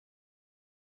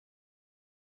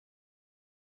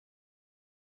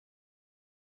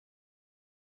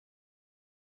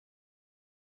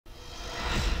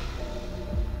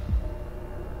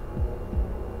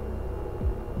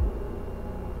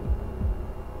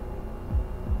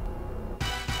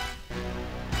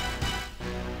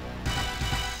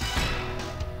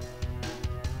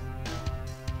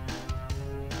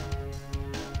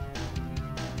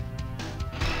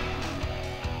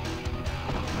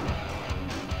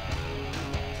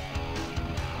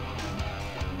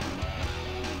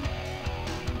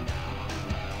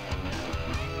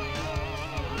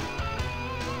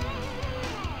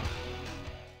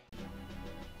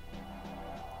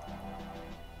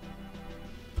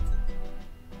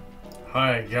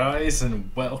Hi guys,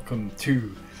 and welcome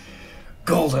to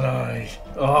GoldenEye.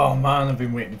 Oh man, I've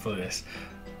been waiting for this.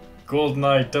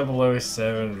 GoldenEye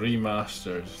 007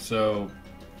 Remastered. So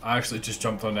I actually just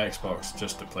jumped on Xbox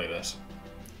just to play this.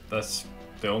 That's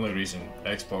the only reason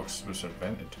Xbox was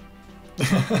invented.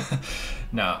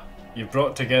 Nah, you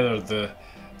brought together the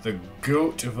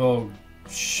GOAT of all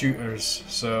shooters,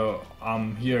 so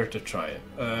I'm here to try it.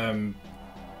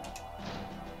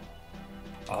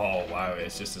 Oh wow,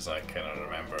 it's just as I kind of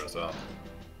remember as well.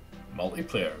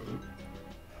 Multiplayer.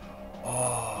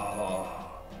 Oh.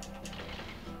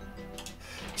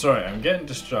 Sorry, I'm getting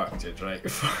distracted, right?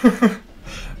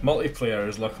 Multiplayer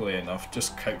is luckily enough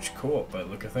just couch co-op by the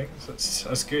look of things.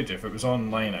 That's good. If it was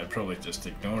online, I'd probably just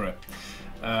ignore it.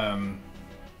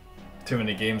 Too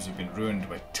many games have been ruined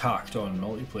by tacked on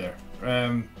multiplayer.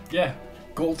 Yeah,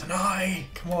 GoldenEye!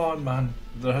 Come on, man.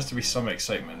 There has to be some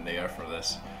excitement in the air for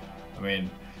this. I mean,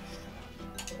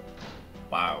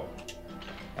 wow.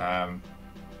 I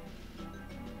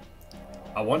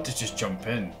want to just jump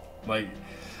in. Like,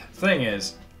 thing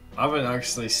is, I haven't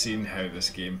actually seen how this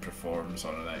game performs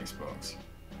on an Xbox.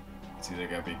 It's either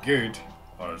gonna be good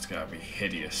or it's gonna be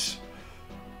hideous.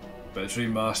 But it's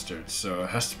remastered, so it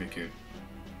has to be good.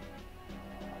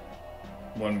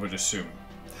 One would assume.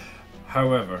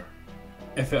 However,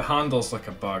 if it handles like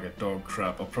a bag of dog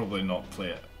crap, I'll probably not play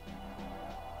it.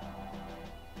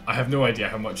 I have no idea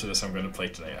how much of this I'm going to play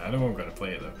tonight. I know I'm going to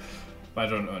play it though, but I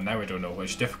don't know. Now I don't know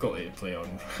which difficulty to play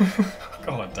on.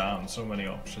 God damn, so many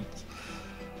options.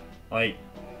 Like,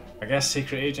 I guess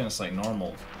Secret Agent's like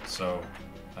normal, so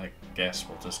I guess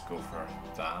we'll just go for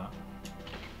that.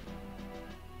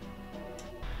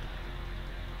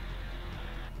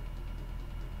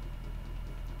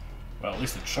 Well, at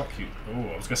least the truck. Oh,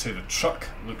 I was gonna say the truck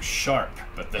looks sharp,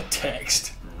 but the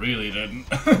text really didn't.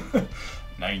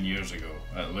 9 years ago.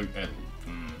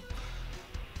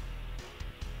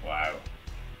 Wow.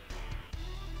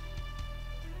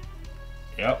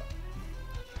 Yep.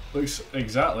 Looks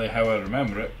exactly how I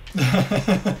remember it.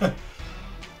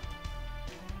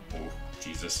 Oh,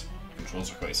 Jesus.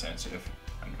 Controls are quite sensitive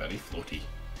and very floaty.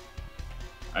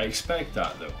 I expect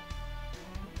that though.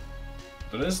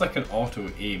 There is like an auto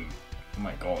aim. Oh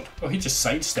my god. Oh, he just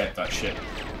sidestepped that shit.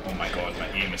 Oh my god, my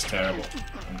aim is terrible.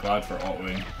 I'm glad for auto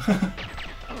aim.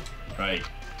 Right.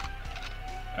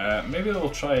 Maybe we'll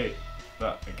try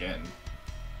that again.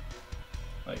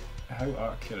 Like, how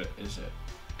accurate is it?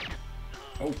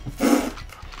 Oh.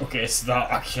 Okay, it's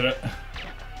that accurate.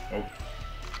 Oh.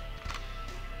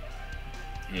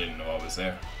 He didn't know I was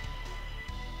there.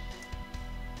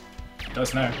 He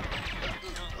does now.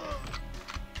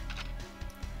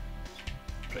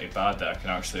 Pretty bad that I can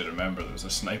actually remember there was a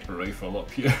sniper rifle up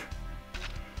here.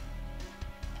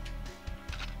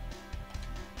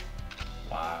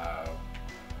 Wow.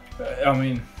 I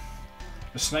mean,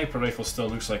 the sniper rifle still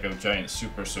looks like a giant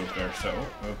super soaker, so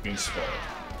I've been spoiled.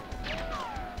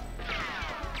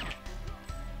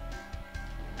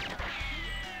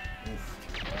 Oof.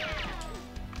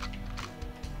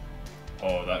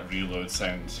 Oh, that reload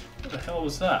sounds. What the hell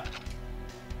was that?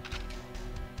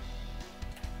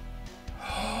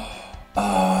 Oh,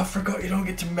 I forgot you don't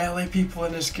get to melee people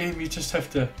in this game, you just have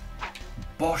to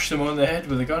bosh them on the head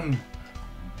with a gun.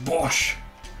 Bosh!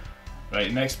 Right,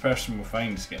 next person we'll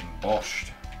find is getting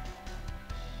boshed.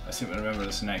 I seem to remember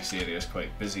this next area is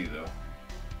quite busy though.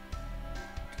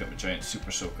 Got my giant super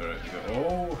soaker out to go.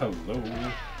 Oh, hello.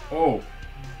 Oh!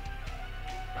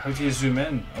 How do you zoom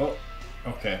in? Oh,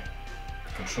 okay.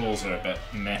 The controls are a bit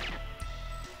meh.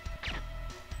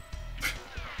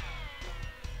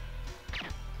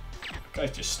 I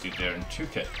just stood there and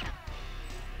took it.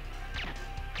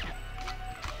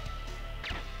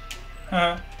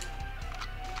 Huh.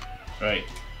 Right,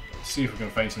 let's see if we can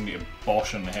find somebody to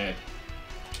bosh on the head.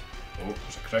 Oh,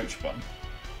 there's a crouch button.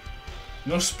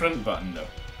 No sprint button though.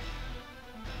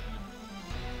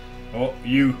 Oh,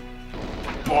 you.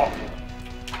 Bop.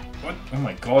 What? Oh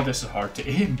my god, this is hard to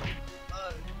aim.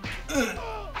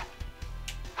 Oh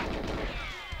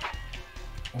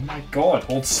my god,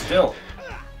 hold still.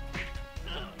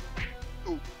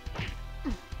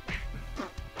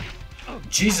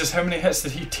 Jesus, how many hits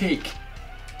did he take?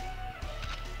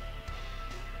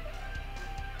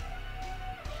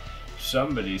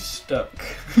 Somebody's stuck.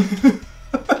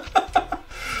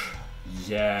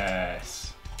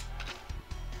 Yes.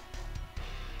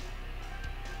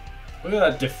 Look at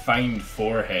that defined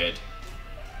forehead.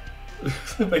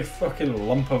 The big fucking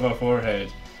lump of a forehead.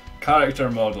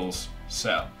 Character models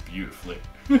set up beautifully.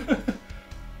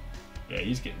 Yeah,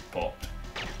 he's getting popped.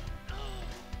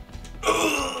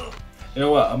 You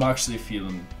know what? I'm actually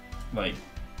feeling like,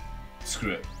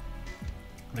 screw it.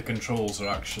 the controls are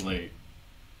actually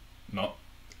not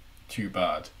too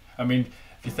bad. I mean,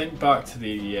 if you think back to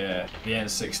the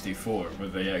N64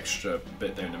 with the extra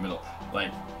bit down the middle,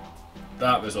 like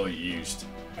that was all you used.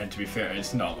 And to be fair,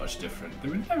 it's not much different. They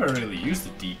would never really use the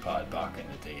D-pad back in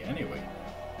the day anyway.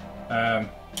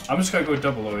 I'm just going to go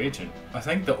double O agent. I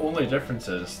think the only difference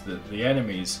is that the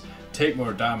enemies take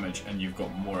more damage and you've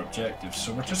got more objectives,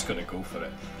 so we're just going to go for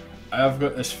it. I've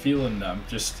got this feeling that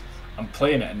I'm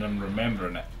playing it and I'm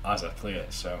remembering it as I play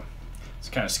it, so it's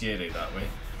kind of scary that way.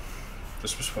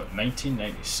 This was what,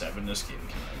 1997 this game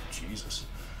came out, Jesus.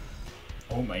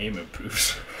 I hope my aim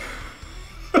improves.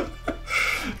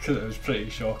 Because it was pretty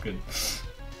shocking.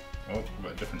 Oh, we've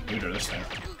got a different leader this time.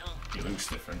 He looks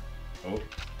different. Oh.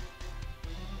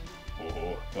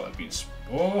 Oh, what I've been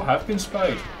have been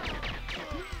spied.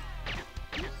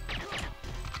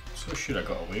 So should I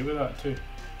got away with that too?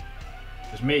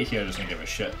 His mate here doesn't give a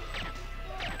shit.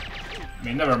 I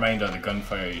mean, never mind all the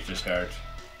gunfire you just heard.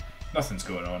 Nothing's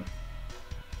going on.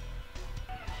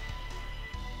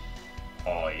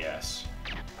 Oh yes.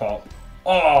 Pop.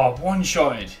 Oh,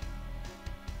 one-shotted!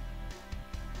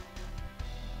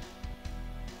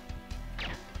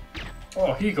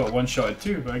 Oh, he got one-shotted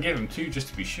too, but I gave him two just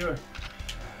to be sure.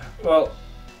 Well,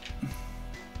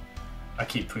 I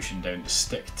keep pushing down the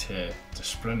stick to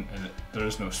sprint, and there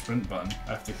is no sprint button.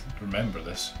 I have to remember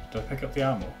this. Do I pick up the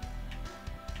ammo?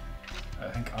 I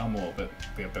think ammo will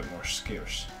be a bit more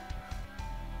scarce.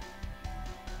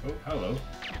 Oh, hello.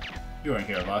 You weren't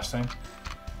here last time.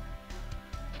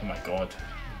 Oh my god.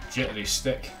 Jittery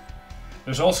stick.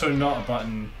 There's also not a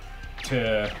button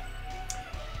to...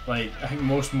 Like, I think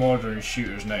most modern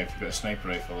shooters now, if you've got a sniper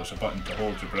rifle, there's a button to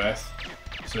hold your breath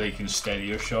so that you can steady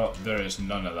your shot. There is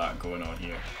none of that going on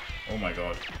here. Oh my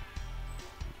god.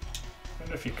 I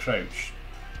wonder if you crouch.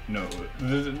 No,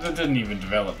 they didn't even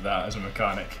develop that as a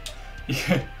mechanic.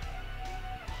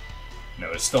 No,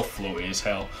 it's still floaty as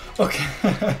hell. Okay.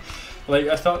 Like,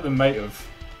 I thought they might have,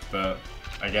 but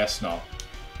I guess not.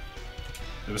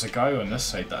 There was a guy on this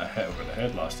side that I hit over the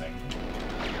head last time.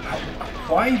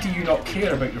 Why do you not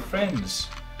care about your friends?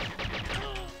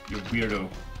 You weirdo.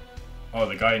 Oh,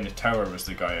 the guy in the tower was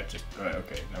the guy I just... Right,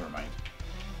 okay, never mind.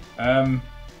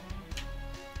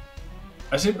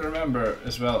 I seem to remember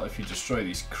as well, if you destroy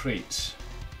these crates,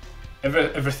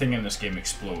 everything in this game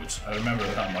explodes. I remember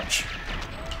that much.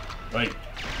 Like,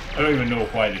 I don't even know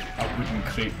why a wooden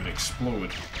crate would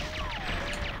explode.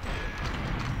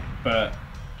 But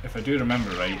if I do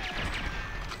remember right,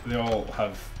 they all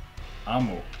have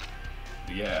ammo.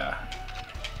 Yeah.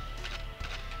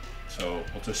 So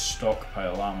we'll just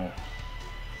stockpile ammo.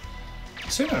 I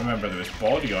seem to remember there was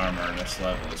body armor in this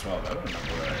level as well, but I don't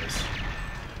remember where it is.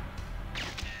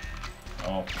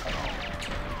 Oh, come on.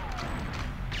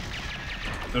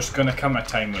 There's gonna come a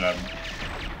time when I'm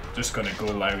just gonna go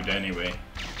loud anyway.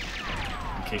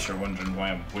 In case you're wondering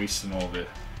why I'm wasting all the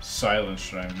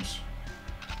silence rounds.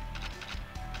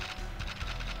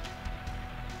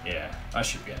 Yeah, that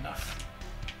should be enough.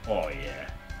 Oh yeah.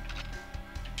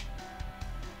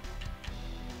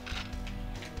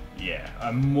 Yeah,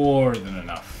 I'm more than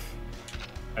enough.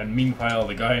 And meanwhile,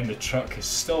 the guy in the truck is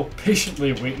still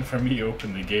patiently waiting for me to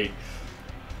open the gate.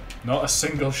 Not a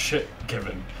single shit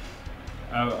given.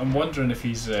 I'm wondering if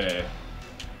he's... oh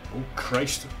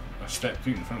Christ, I stepped out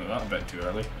in front of that a bit too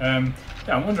early. Yeah,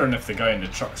 I'm wondering if the guy in the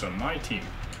truck's on my team.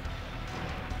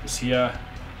 Is he a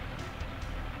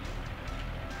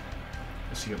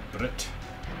Brit?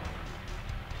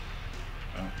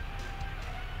 Oh.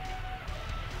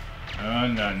 Oh,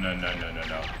 no.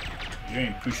 You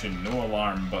ain't pushing no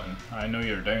alarm button. I know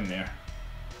you're down there.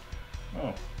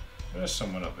 Oh, there's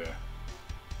someone up there.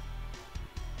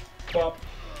 Pop.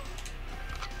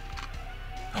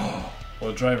 Oh, will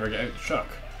the driver get out the truck?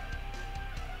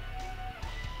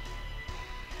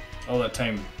 All that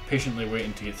time patiently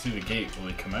waiting to get through the gate, will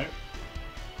he come out?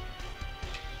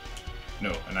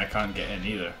 No, and I can't get in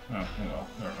either. Oh, well,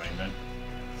 never mind then.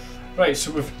 Right,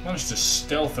 so we've managed to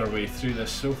stealth our way through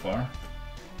this so far.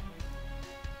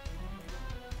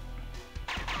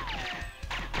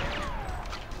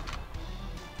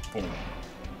 Boom.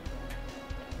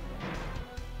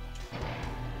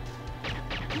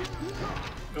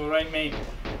 Alright, mate.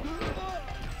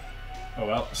 Oh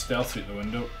well, stealth through the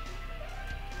window.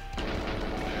 I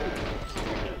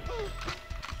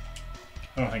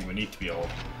don't think we need to be all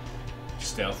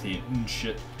stealthy and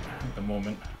shit at the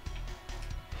moment.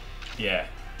 Yeah,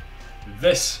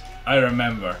 this I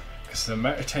remember, because the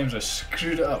amount of times I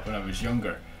screwed it up when I was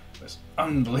younger was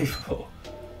unbelievable.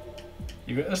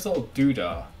 You got this little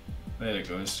doodah. There it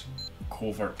goes.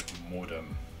 Covert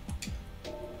modem.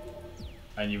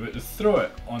 and you have to throw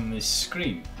it on the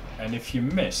screen, and if you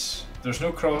miss, there's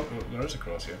no cross. Oh, there is a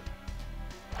cross here.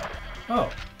 Oh,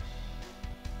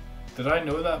 did I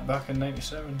know that back in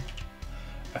 '97?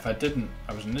 If I didn't,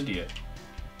 I was an idiot.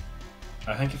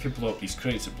 I think if you blow up these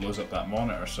crates, it blows up that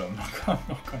monitor, so I'm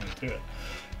not going to do it.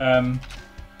 I've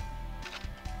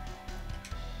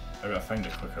got to find a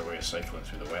quicker way of cycling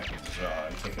through the weapons as well.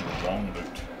 I'm taking the wrong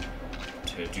route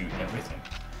to do everything.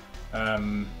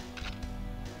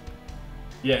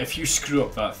 Yeah, if you screw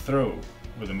up that throw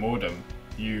with a modem,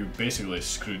 you basically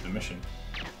screwed the mission.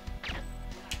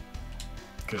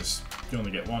 Because you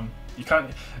only get one. You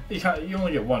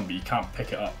only get one, but you can't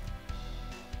pick it up.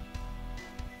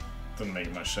 Doesn't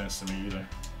make much sense to me either.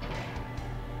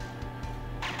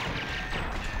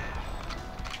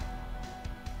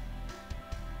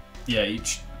 Yeah,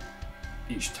 each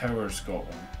tower's got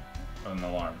an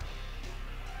alarm.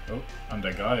 Oh, and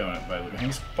a guy on it by the looking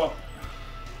things, but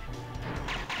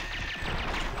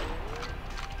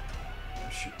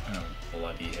shoot, oh,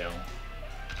 bloody hell.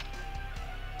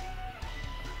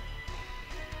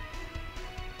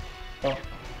 But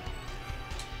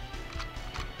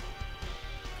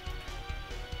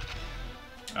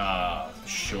the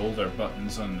shoulder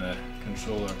buttons on the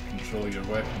controller control your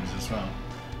weapons as well.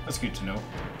 That's good to know.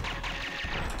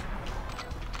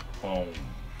 Boom.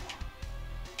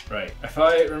 Right, if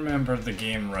I remember the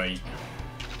game right,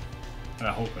 and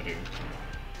I hope I do,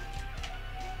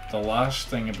 the last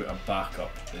thing about a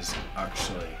backup is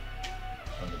actually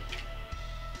on the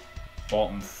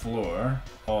bottom floor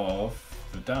of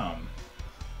the dam.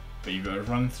 But you've got to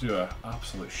run through an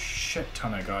absolute shit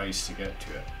ton of guys to get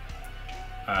to it.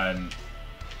 And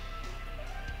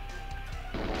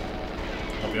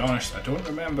I'll be honest, I don't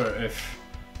remember if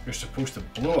you're supposed to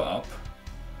blow it up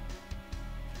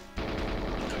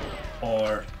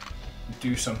or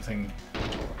do something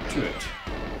to it.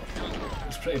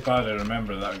 It's pretty bad. I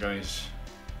remember that guy's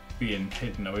being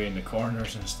hidden away in the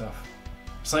corners and stuff.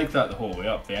 It's like that the whole way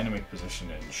up. The enemy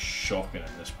positioning is shocking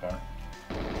in this part.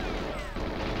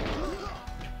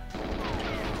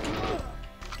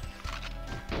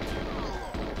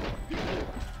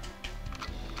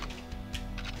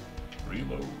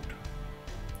 Reload.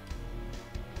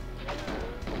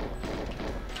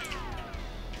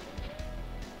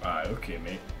 Ah, okay,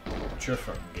 mate. It's your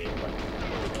fucking game,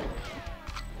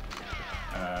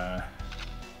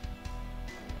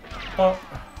 oh,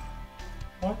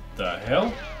 what the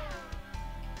hell?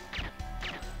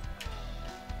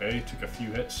 Okay, took a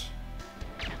few hits.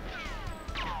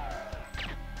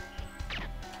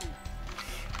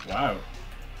 Wow.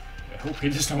 I hope he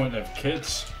doesn't want to have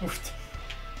kids.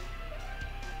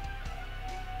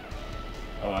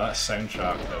 Oh, that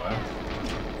soundtrack though, eh?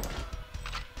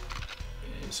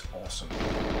 It is awesome.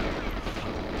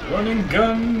 Running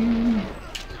gun!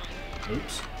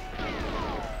 Oops.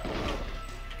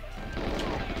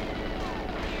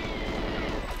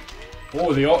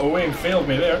 Oh, the auto aim failed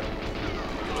me there.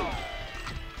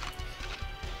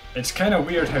 It's kind of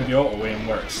weird how the auto aim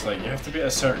works. Like, you have to be at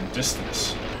a certain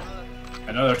distance,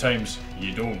 and other times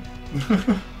you don't.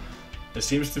 It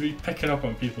seems to be picking up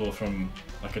on people from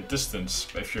like a distance,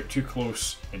 but if you're too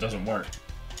close, it doesn't work.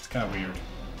 It's kind of weird.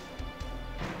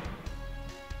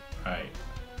 Right.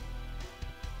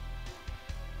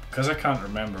 Because I can't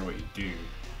remember what you do.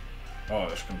 Oh,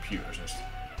 there's computers and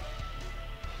stuff.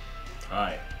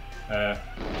 Hi.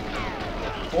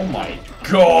 Oh my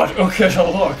god! Okay, there's a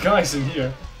lot of guys in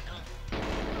here.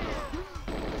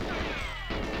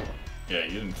 Yeah,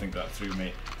 you didn't think that through,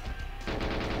 mate.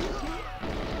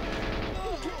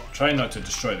 Try not to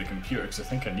destroy the computer because I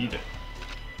think I need it.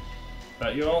 Is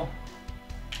that you all?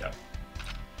 Yeah.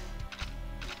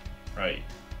 Right.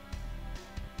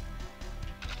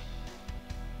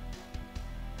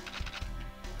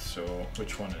 So,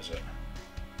 which one is it?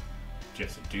 Do you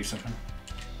have to do something?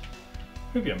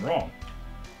 Maybe I'm wrong.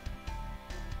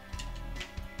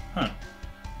 Huh.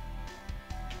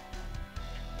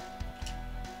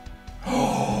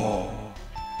 Oh!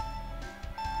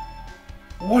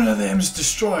 One of them's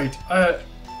destroyed.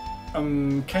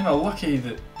 I'm kind of lucky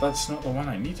that that's not the one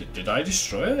I needed. Did I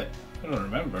destroy it? I don't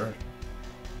remember.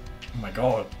 Oh my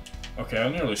god. Okay, I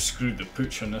nearly screwed the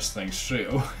pooch on this thing straight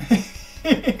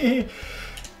away.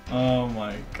 Oh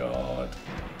my god.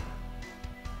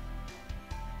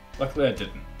 Luckily I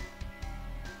didn't.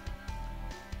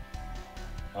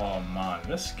 Oh man,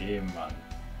 this game, man.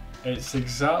 It's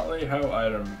exactly how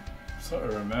I sort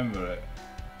of remember it.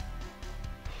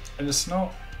 And it's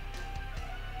not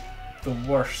the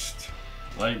worst.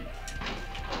 Like,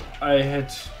 I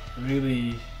had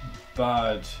really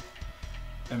bad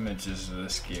images of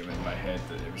this game in my head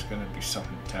that it was going to be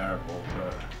something terrible,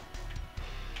 but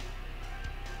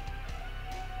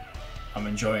I'm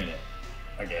enjoying it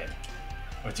again,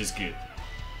 which is good.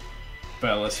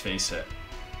 But let's face it,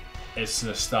 it's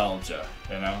nostalgia,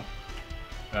 you know?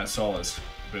 That's all it's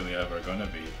really ever gonna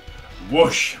be.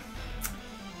 Whoosh!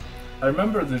 I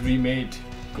remember they remade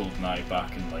GoldenEye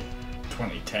back in like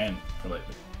 2010 for like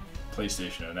the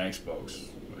PlayStation and Xbox.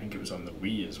 I think it was on the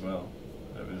Wii as well.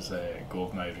 It was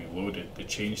GoldenEye Reloaded. They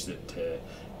changed it to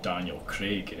Daniel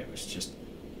Craig and it was just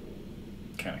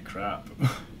kind of crap.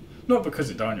 Not because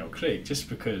of Daniel Craig, just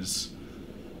because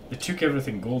they took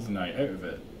everything GoldenEye out of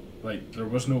it. Like, there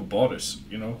was no Boris,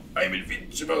 you know? I'm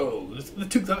invincible! They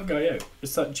took that guy out.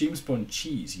 It's that James Bond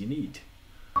cheese you need.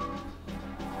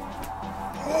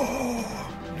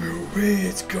 Oh, no way,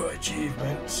 it's got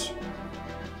achievements.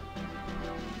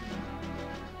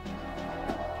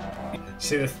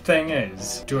 See, the thing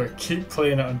is, do I keep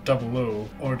playing it on 00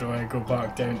 or do I go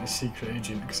back down to Secret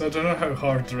Agent? Because I don't know how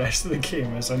hard the rest of the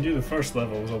game is. I knew the first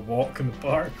level was a walk in the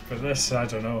park, but this, I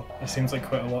don't know. It seems like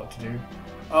quite a lot to do.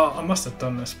 Oh, I must have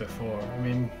done this before. I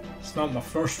mean, it's not my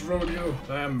first rodeo.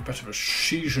 I am a bit of a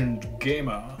seasoned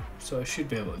gamer, so I should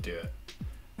be able to do it.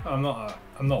 I'm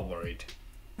not worried.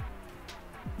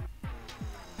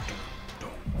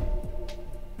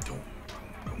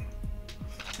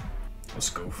 Let's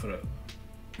go for it.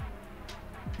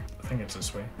 I think it's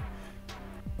this way.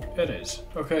 It is.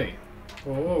 Okay.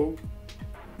 Whoa.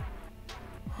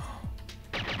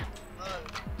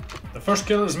 The first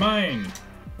kill is mine!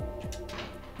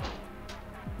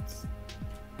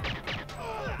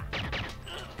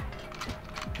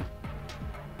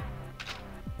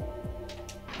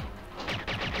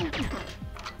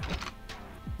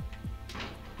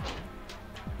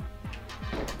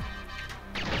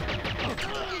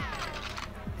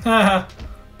 Haha!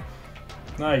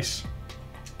 Nice.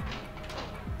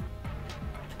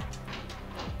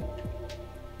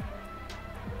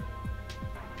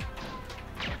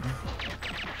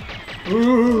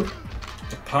 Ooh!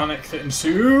 The panic that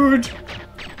ensued!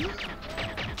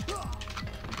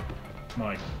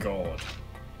 My god.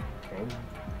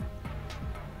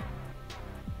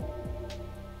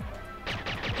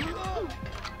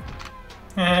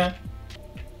 Haha.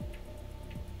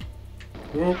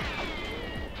 Whoop.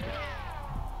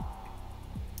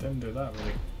 Didn't do that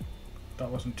really. That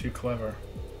wasn't too clever.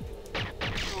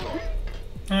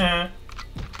 Ah.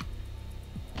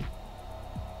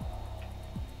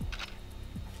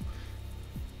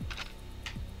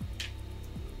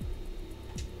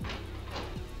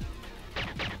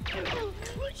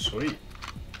 Sweet.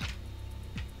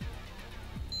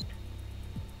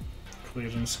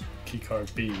 Clearance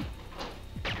keycard B.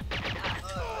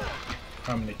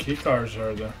 How many keycards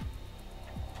are there?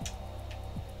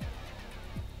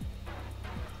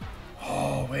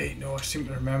 Oh wait, no, I seem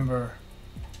to remember.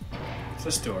 It's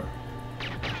this door.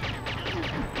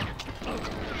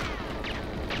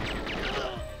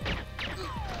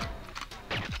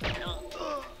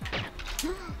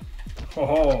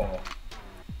 Oh,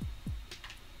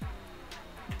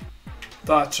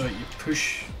 that's right, you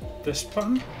push this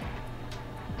button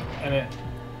and it,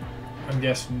 I'm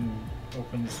guessing,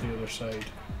 opens the other side.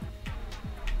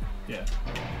 Yeah,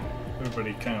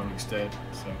 everybody kind of looks dead,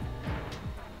 so.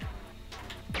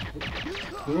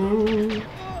 Ooh.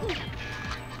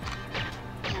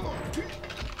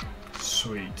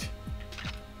 Sweet.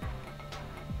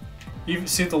 Even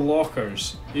see the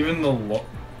lockers, even the lock.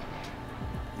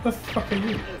 What the fuck are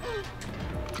you?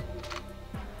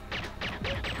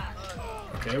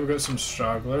 Okay, we got some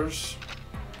stragglers.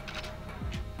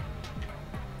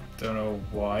 Don't know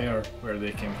why or where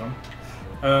they came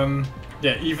from.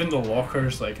 Yeah, even the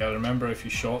lockers, like I remember if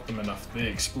you shot them enough, they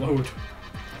explode.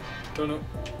 Don't know.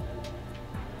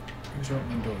 Who's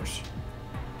opening doors?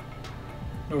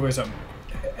 No, where's that?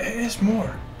 It is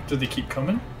more. Do they keep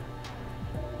coming?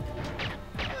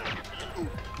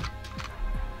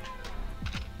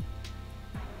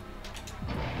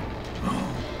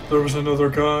 There was another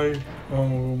guy.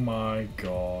 Oh my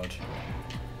god.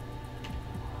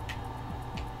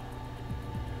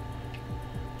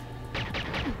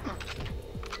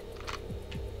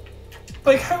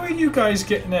 Like, how are you guys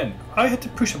getting in? I had to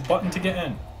push a button to get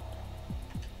in.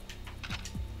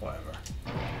 Whatever.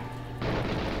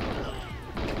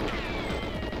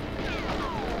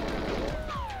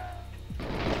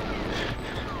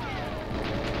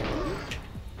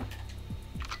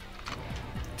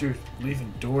 Dude,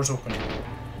 leaving doors open.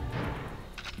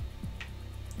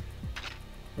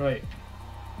 Right.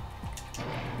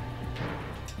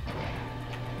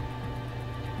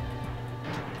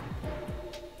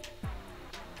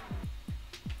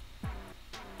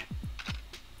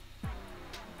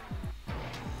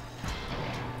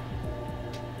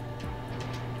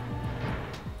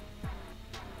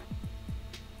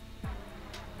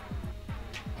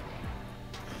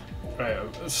 Right,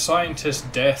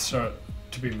 scientist deaths are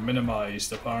to be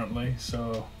minimized apparently,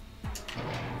 so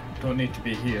don't need to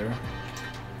be here.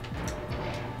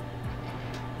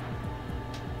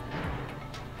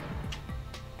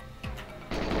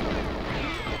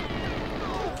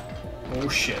 Oh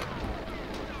shit.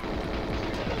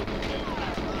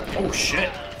 Oh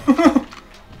shit.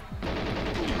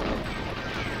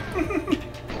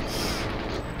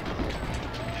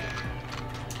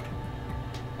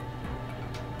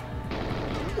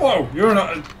 Whoa, you're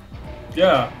not a...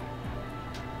 Yeah.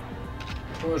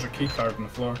 Oh, there's a key card on the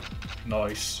floor.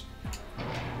 Nice.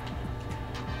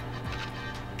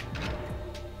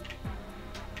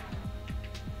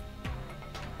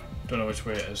 Don't know which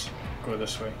way it is. Go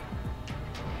this way.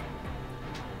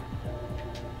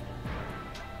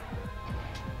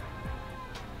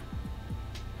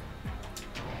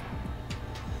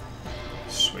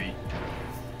 Sweet.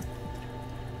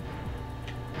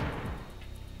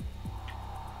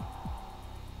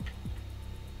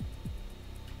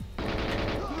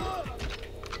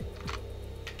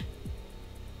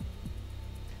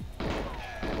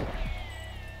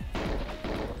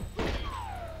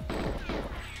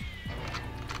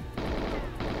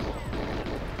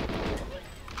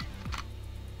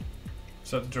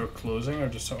 Is that the door closing or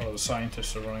just the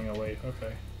scientists are running away?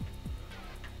 Okay.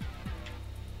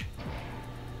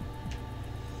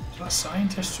 Is that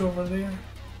scientist over there?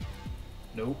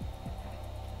 Nope.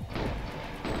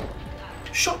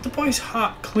 Shot the boy's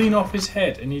hat clean off his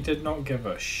head and he did not give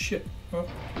a shit. Oh.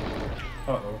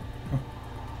 Uh-oh.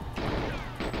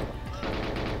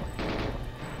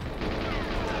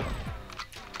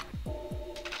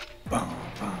 Bam,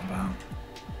 bam, bam.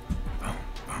 Bam,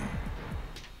 bam.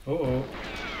 Uh-oh.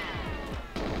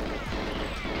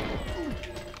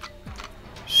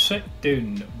 Sit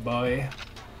down, boy.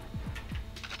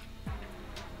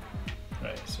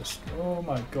 Right, it's just... Oh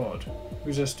my god.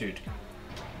 Who's this dude?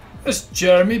 It's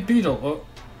Jeremy Beadle. Oh,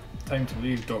 time to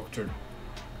leave, Dr.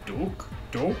 Doak?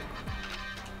 Doak?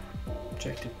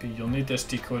 Objective B. You'll need this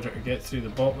decoder to get through the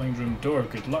bottling room door.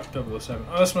 Good luck, 007.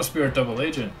 Oh, this must be our double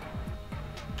agent.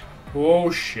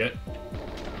 Oh, shit.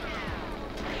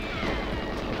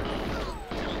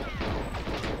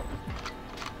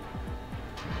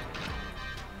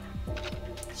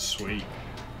 Sweet.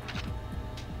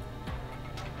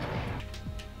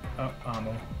 Oh,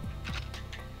 ammo.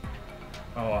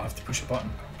 Oh, I have to push a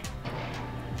button.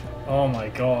 Oh my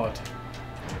god.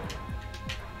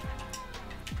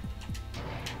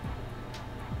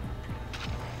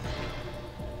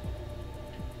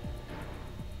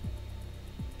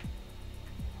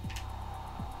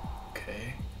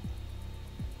 Okay.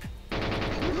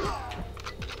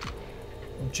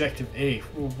 Objective A.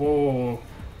 Whoa, whoa.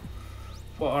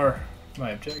 What are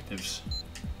my objectives?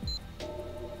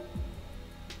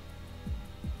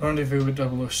 Rendezvous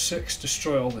with 006,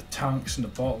 destroy all the tanks in the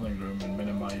bottling room and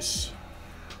minimize...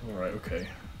 Alright, okay.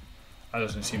 That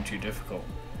doesn't seem too difficult.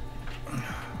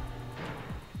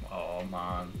 Oh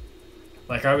man.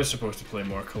 Like, I was supposed to play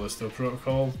more Callisto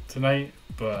Protocol tonight,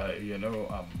 but you know,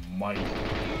 I might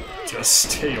just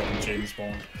stay on James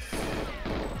Bond.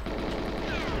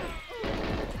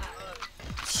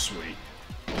 Sweet.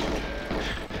 Oh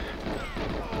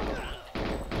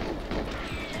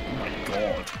my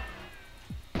god.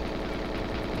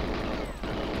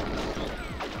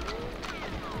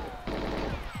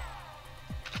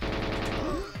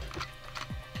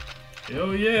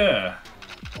 Oh yeah!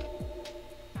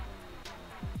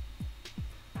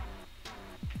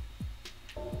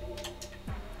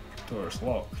 Door's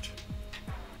locked.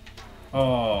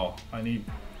 Oh, I need...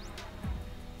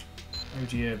 How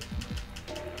do you...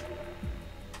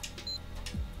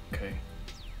 Okay.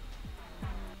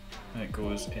 And it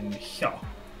goes in here.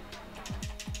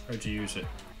 How do you use it?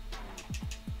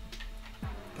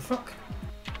 The fuck?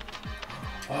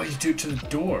 Oh, you do it to the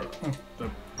door! Oh,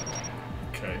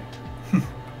 okay.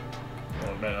 Well,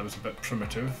 I bet that was a bit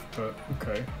primitive, but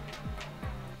okay.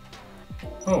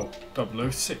 Oh,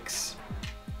 006.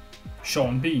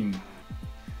 Sean Bean.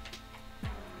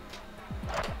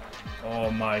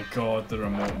 Oh my god, the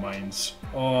remote mines.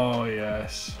 Oh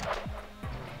yes.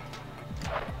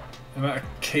 The amount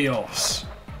of chaos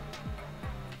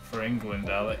for England,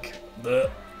 Alec.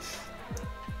 It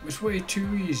was way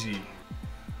too easy.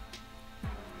 I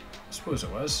suppose it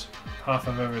was. Half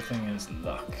of everything is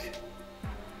luck.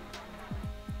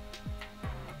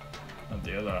 And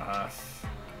the other half,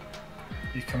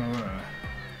 you come away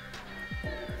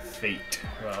with fate.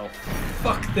 Well,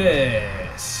 fuck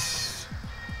this.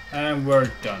 And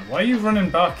we're done. Why are you running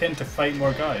back in to fight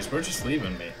more guys? We're just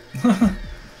leaving me.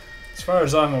 As far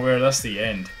as I'm aware, that's the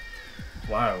end.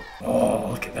 Wow.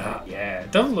 Oh, look at that. Yeah,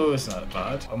 00 isn't that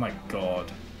bad. Oh my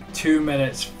god. 2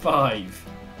 minutes 5.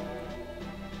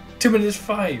 2 minutes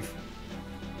 5.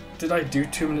 Did I do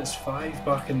 2 minutes 5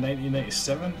 back in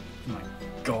 1997? Oh my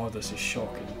god, this is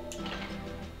shocking.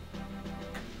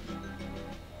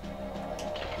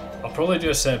 I'll probably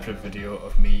do a separate video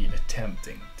of me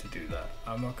attempting to do that.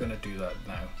 I'm not going to do that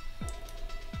now.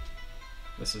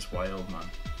 This is wild, man.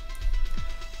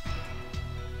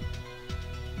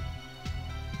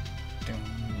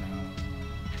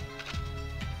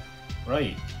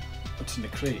 Right, what's in the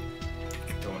crate?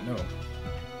 I don't know.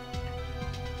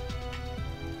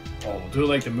 Oh, we'll do it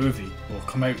like the movie. We'll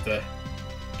come out the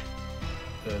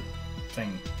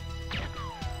thing.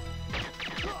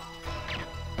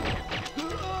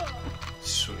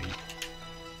 Sweet.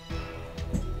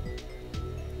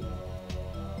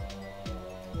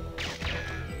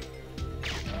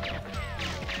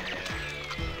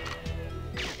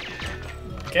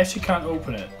 I guess you can't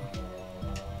open it.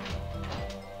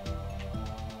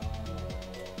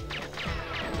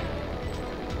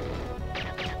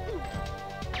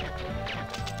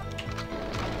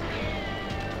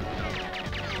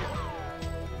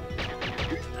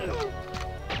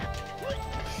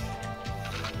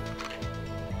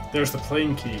 There's the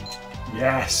plane key.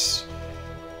 Yes!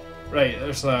 Right,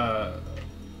 there's a...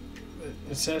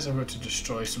 It says I'm about to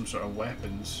destroy some sort of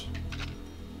weapons.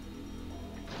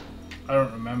 I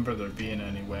don't remember there being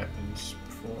any weapons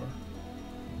before.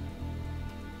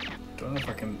 Don't know if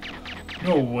I can...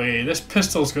 No way, this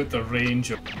pistol's got the range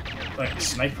of like a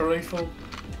sniper rifle.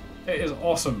 It is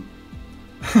awesome.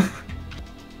 What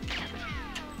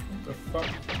the fuck?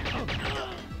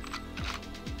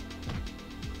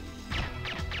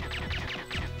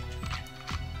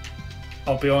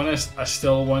 I'll be honest, I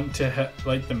still want to hit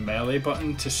like the melee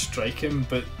button to strike him,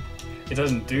 but it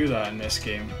doesn't do that in this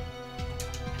game.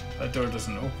 That door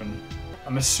doesn't open.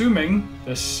 I'm assuming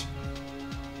this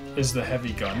is the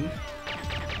heavy gun.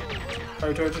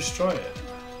 How do I destroy it?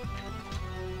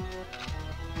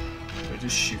 Do I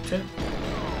just shoot it?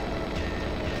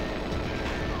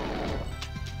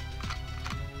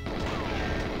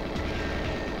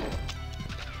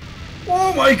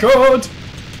 Oh my god!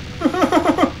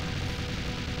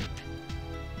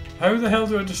 How the hell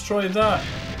do I destroy that?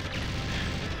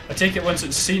 I take it once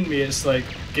it's seen me, it's like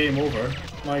game over.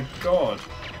 My god.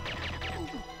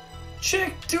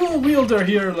 Check dual wielder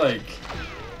here, like.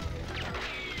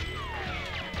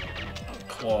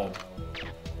 Claw.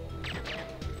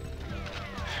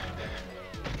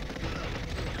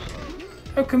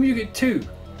 How come you get 2?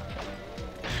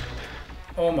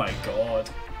 Oh my god.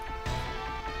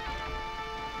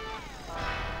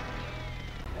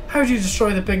 How do you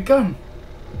destroy the big gun?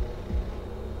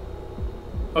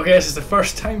 Okay, this is the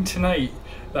first time tonight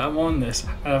that I'm on this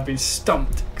and I've been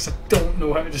stumped because I don't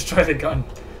know how to destroy the gun.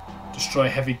 Destroy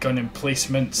heavy gun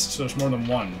emplacements, so there's more than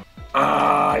one.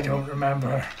 Ah, I don't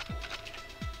remember.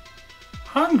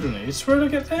 Hand grenades? Where did I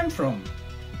get them from?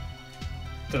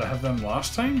 Did I have them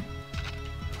last time?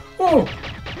 Oh!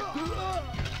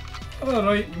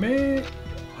 Alright, mate.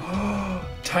 Oh,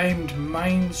 timed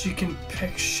mines, you can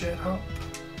pick shit up.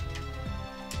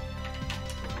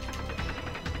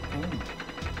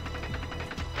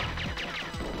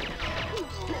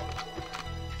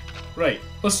 Right,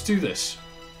 let's do this.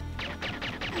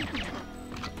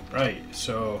 Right,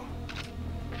 so...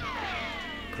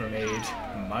 Grenade,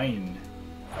 mine.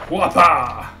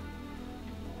 Whoppa!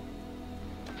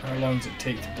 How long does it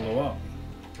take to blow up?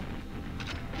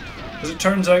 As it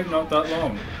turns out, not that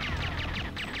long.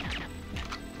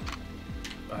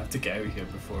 I have to get out of here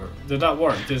before... Did that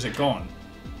work? Is it gone?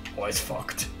 Oh, it's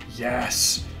fucked.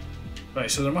 Yes! Right,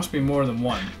 so there must be more than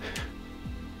one.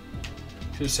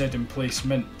 Should have said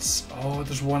emplacements. Oh,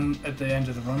 there's one at the end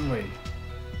of the runway.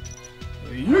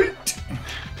 Yeet!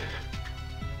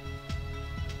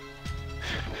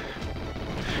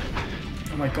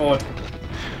 Oh my god.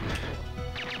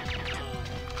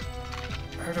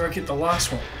 How do I get the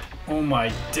last one? Oh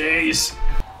my days.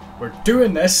 We're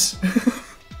doing this.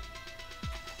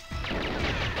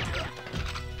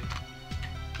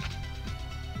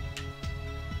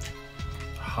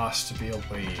 Has to be a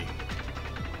way.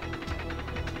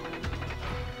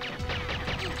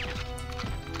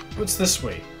 What's this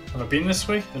way? Have I been this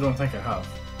way? I don't think I have.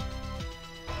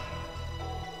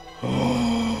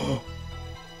 Oh!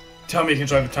 Tell me you can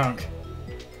drive a tank.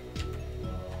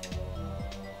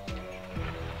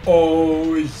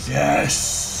 Oh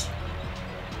yes!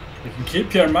 You can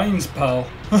keep your minds, pal.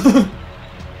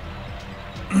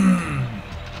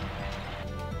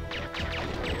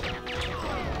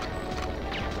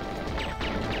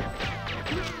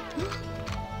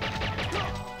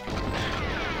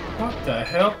 The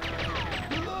hell?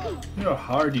 You're a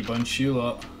hardy bunch, you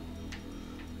lot.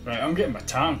 Right, I'm getting my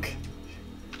tank.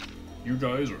 You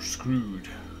guys are screwed.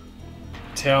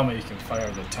 Tell me you can fire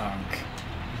the tank.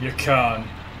 You can.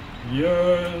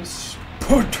 Yes.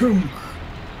 Patunk.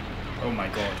 Oh my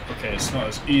god. Okay, it's not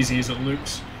as easy as it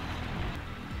looks.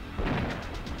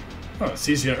 Oh, it's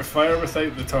easier to fire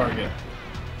without the target.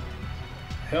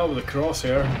 Hell with the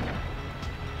crosshair.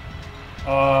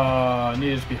 Ah,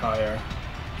 needed to be higher.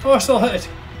 Oh, I still hit it.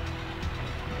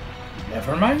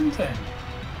 Never mind then.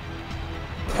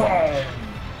 Oh.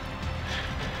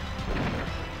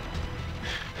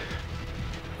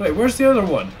 Wait, where's the other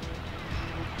one?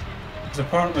 Because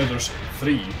apparently there's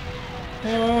 3.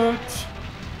 What?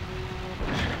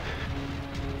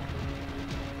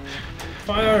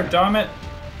 Fire, damn it!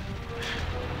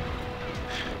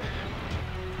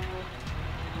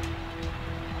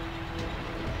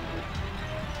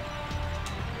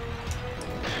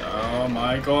 Oh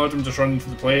my god, I'm just running to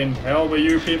the plane. Hell with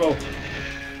you people!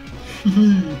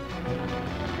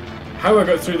 How I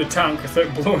got through the tank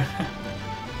without blowing.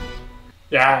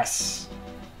 Yes!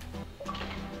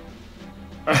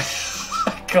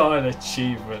 God, an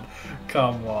achievement.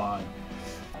 Come on.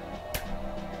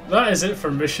 That is it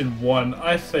for mission 1.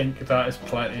 I think that is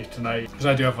plenty tonight, because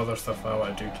I do have other stuff I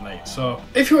want to do tonight. So,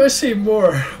 if you want to see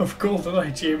more of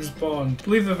GoldenEye James Bond,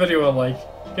 leave the video a like,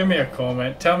 give me a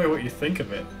comment, tell me what you think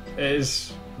of it. It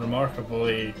is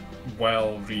remarkably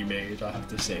well remade, I have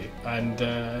to say.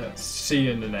 And see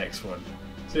you in the next one.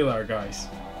 See you later, guys.